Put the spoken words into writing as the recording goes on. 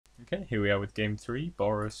Okay, here we are with game 3,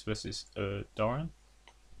 Boros versus Doran.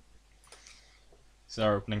 This is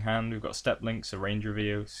our opening hand. We've got Step Links, a Ranger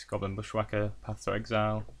Vios, Goblin Bushwhacker, Path to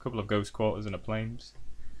Exile, a couple of Ghost Quarters and a Plains.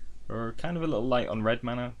 We're kind of a little light on red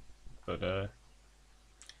mana, but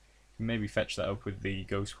maybe fetch that up with the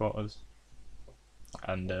Ghost Quarters.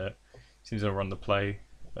 And seems to run the play.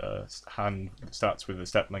 Hand starts with the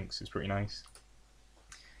Step Links, is pretty nice.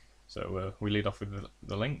 So we lead off with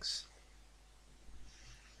the Links.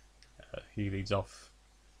 He leads off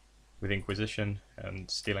with Inquisition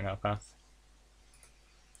and stealing our path.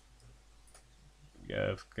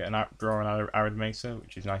 Draw an Arid Mesa,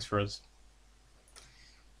 which is nice for us.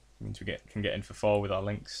 It means we can get in for 4 with our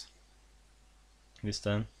links this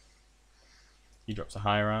turn. He drops a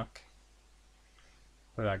Hierarch.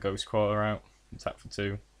 Play that Ghost Quarter out, attack for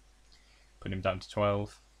 2. Put him down to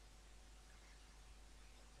 12.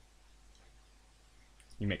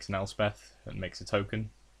 He makes an Elspeth and makes a token.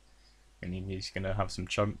 And he's going to have some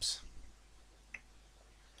chumps.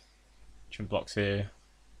 Chump blocks here.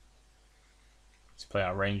 Let's play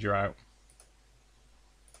our Ranger out.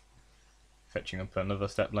 Fetching up another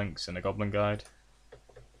Step Links and a Goblin Guide.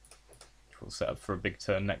 Which we'll set up for a big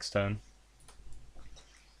turn next turn.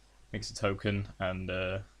 Makes a token and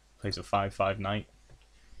plays a 5/5 Knight.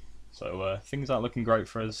 So things aren't looking great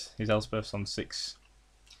for us. His Elspeth's on 6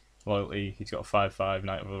 loyalty. He's got a 5/5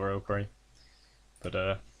 Knight of the Reliquary.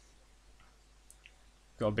 But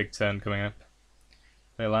got a big turn coming up.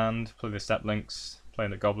 Play land, play the Step Links, play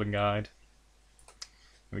the Goblin Guide.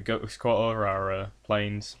 We go to quarter our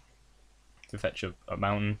Plains to fetch a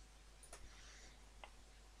mountain,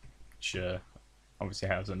 which obviously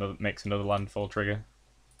makes another landfall trigger.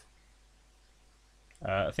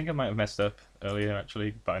 I think I might have messed up earlier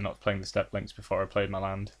actually by not playing the Step Links before I played my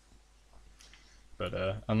land,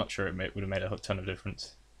 but I'm not sure it would have made a ton of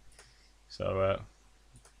difference. So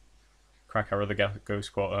crack our other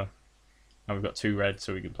Ghost Quarter. Now we've got 2 red,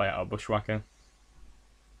 so we can play out our Bushwhacker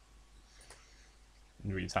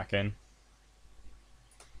and re-attack in.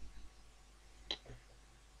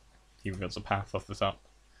 He reveals a path off the top.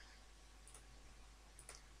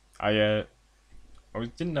 I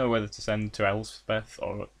didn't know whether to send to Elspeth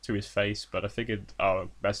or to his face, but I figured our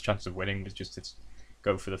best chance of winning was just to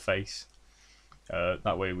go for the face.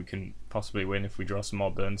 That way we can possibly win if we draw some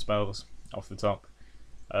more burn spells off the top.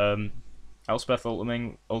 Elspeth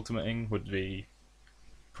ultimating would be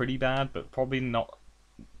pretty bad, but probably not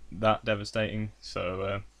that devastating.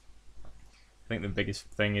 So I think the biggest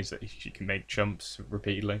thing is that she can make chumps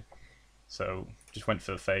repeatedly. So just went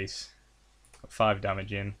for the face, got 5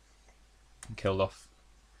 damage in, and killed off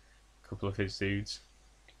a couple of his dudes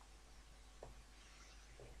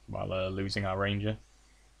while losing our Ranger.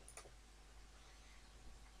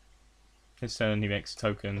 His turn, he makes a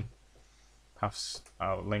token, paths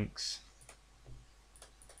our links.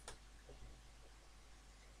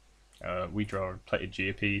 We draw a plated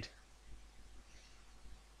Geopede,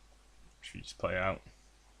 which we just play out.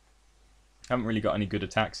 Haven't really got any good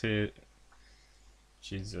attacks here,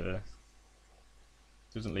 which is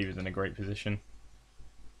doesn't leave us in a great position.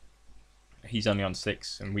 He's only on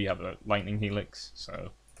 6, and we have a Lightning Helix,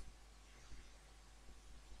 so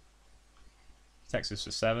attacks us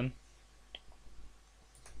for 7.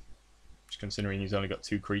 Which, considering he's only got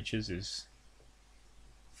 2 creatures, is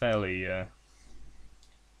fairly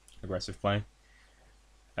aggressive play.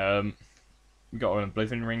 We got an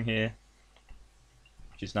Oblivion Ring here,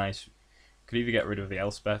 which is nice. Could either get rid of the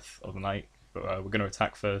Elspeth or the Knight, but we're going to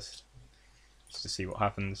attack first, just to see what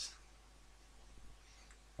happens.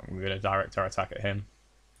 And we're going to direct our attack at him.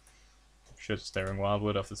 Should Staring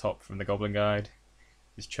Wildwood off the top from the Goblin Guide.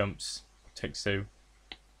 His chumps, takes 2.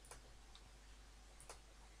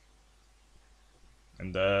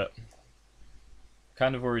 And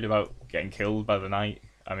kind of worried about getting killed by the Knight.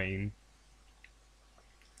 I mean,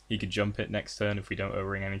 he could jump it next turn if we don't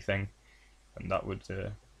O-ring anything, and that would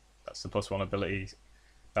that's the +1 ability.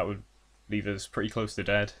 That would leave us pretty close to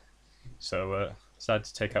dead. So decided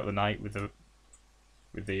to take out the Knight with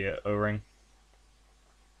the O-ring.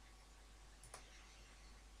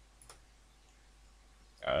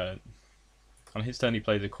 On his turn, he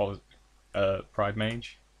plays a Pride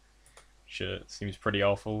Mage, which seems pretty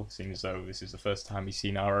awful. Seems as though this is the first time he's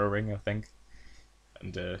seen our O-ring, I think.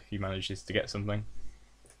 And he manages to get something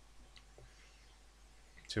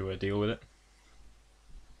to deal with it.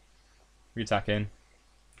 We attack in,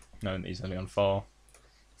 knowing that he's only on 4.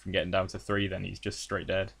 From getting down to 3, then he's just straight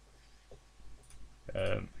dead.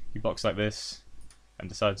 He blocks like this, and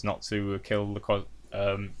decides not to kill the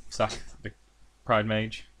sack the Pride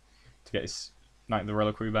Mage to get his Knight of the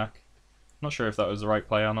Reliquary back. Not sure if that was the right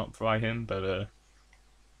play or not by him, but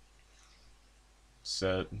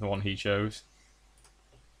the one he chose.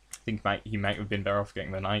 I think he might have been better off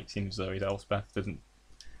getting the knight. Seems as though his Elspeth doesn't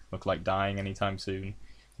look like dying anytime soon,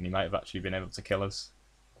 and he might have actually been able to kill us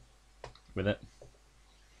with it.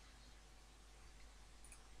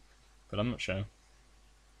 But I'm not sure.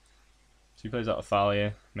 So he plays out of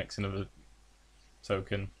Thalia, makes another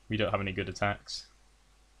token. We don't have any good attacks.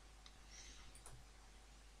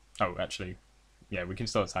 Oh, actually, yeah, we can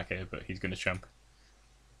still attack here, but he's going to chump.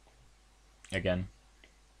 Again.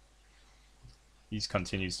 He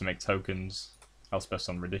continues to make tokens. Elspeth's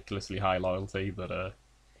on ridiculously high loyalty, but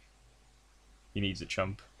he needs a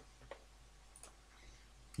chump.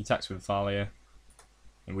 He attacks with Thalia,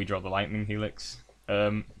 and we draw the Lightning Helix.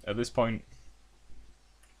 At this point,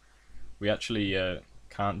 we actually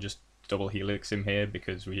can't just double Helix him here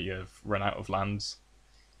because we have run out of lands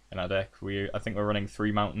in our deck. I think we're running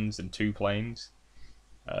 3 mountains and 2 plains,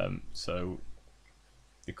 so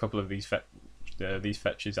a couple of these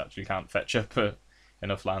fetches actually can't fetch up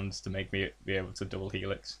enough lands to make me be able to double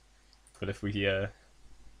Helix. But if we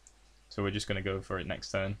so we're just going to go for it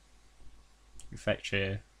next turn. We fetch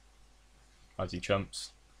here as he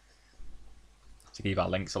chumps to keep our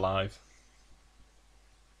links alive.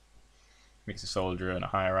 Makes a soldier and a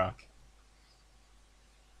hierarch.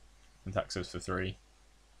 Attacks us for 3.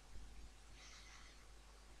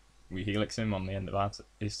 We Helix him on the end of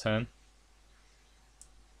his turn.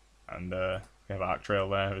 And we have Arc Trail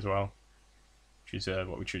there as well, which is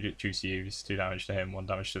what we choose to use. 2 damage to him, 1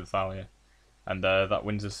 damage to the Thalia. And that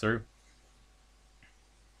wins us through.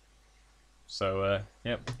 So,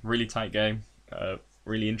 yep, really tight game.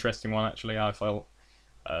 Really interesting one, actually, I felt.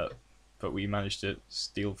 But we managed to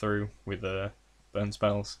steal through with burn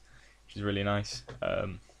spells, which is really nice.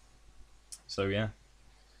 So, yeah,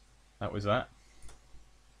 that was that.